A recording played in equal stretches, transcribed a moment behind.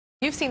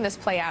You've seen this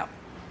play out.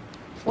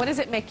 What does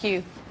it make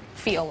you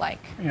feel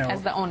like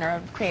as the owner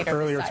of creator?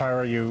 Earlier,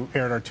 Tyra, you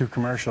aired our 2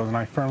 commercials, and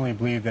I firmly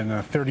believe that in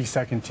a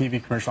 30-second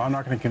TV commercial, I'm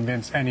not going to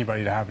convince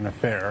anybody to have an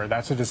affair.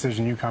 That's a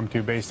decision you come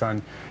to based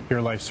on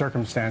your life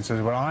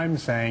circumstances. What I'm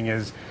saying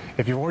is,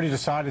 if you've already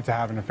decided to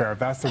have an affair, if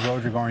that's the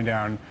road you're going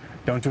down,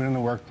 don't do it in the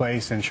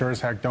workplace, and sure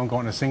as heck don't go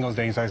on a singles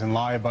dating site and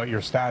lie about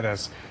your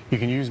status. You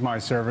can use my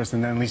service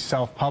and then at least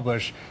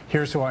self-publish,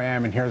 here's who I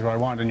am and here's what I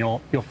want, and you'll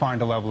find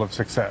a level of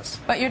success.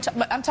 But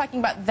I'm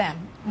talking about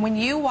them. When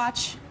you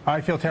watch I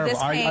feel terrible.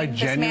 I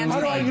genuinely...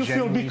 How do you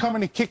feel me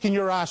coming and kicking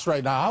your ass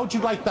right now? How would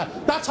you like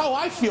that? That's how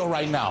I feel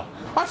right now.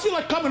 I feel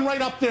like coming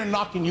right up there and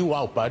knocking you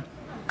out, bud.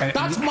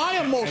 That's my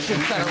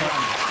emotions that are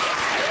running.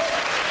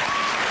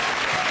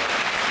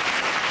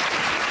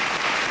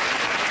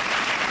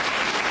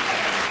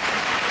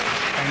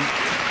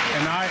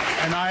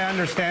 And I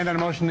understand that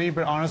emotionally,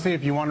 but honestly,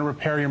 if you want to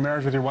repair your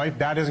marriage with your wife,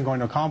 that isn't going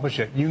to accomplish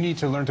it. You need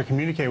to learn to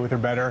communicate with her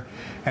better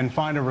and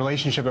find a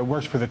relationship that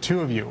works for the two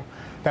of you.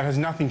 That has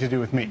nothing to do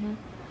with me.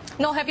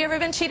 Noel, have you ever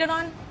been cheated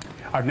on?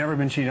 I've never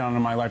been cheated on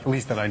in my life, at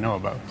least that I know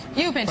about.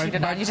 You've been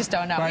cheated on, you just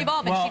don't know. We've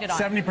all been cheated on.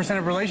 70%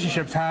 of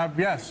relationships have,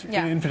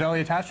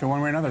 infidelity attached to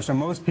one way or another. So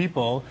most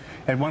people,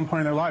 at one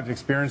point in their lives,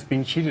 experience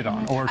being cheated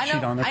on or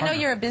cheat on their partner. I know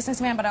you're a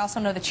businessman, but I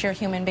also know that you're a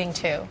human being,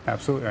 too.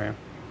 Absolutely, I am.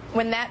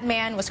 When that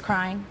man was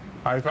crying,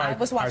 I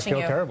was watching you.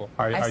 I feel terrible.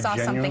 I saw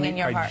something in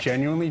your heart. I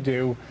genuinely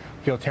do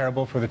feel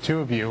terrible for the two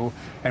of you.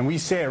 And we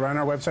say it around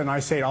our website, and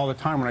I say it all the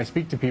time when I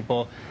speak to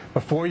people,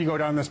 before you go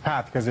down this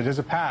path, because it is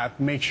a path,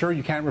 make sure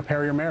you can't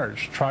repair your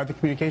marriage. Try the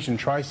communication.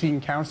 Try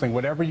seeking counseling.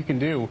 Whatever you can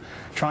do,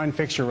 try and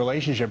fix your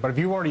relationship. But if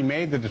you've already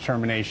made the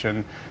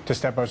determination to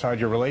step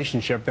outside your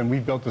relationship, then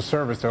we've built a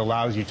service that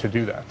allows you to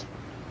do that.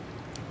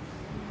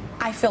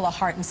 I feel a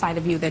heart inside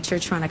of you that you're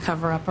trying to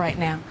cover up right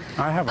now.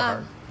 I have a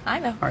heart. I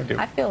know. I do.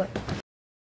 I feel it.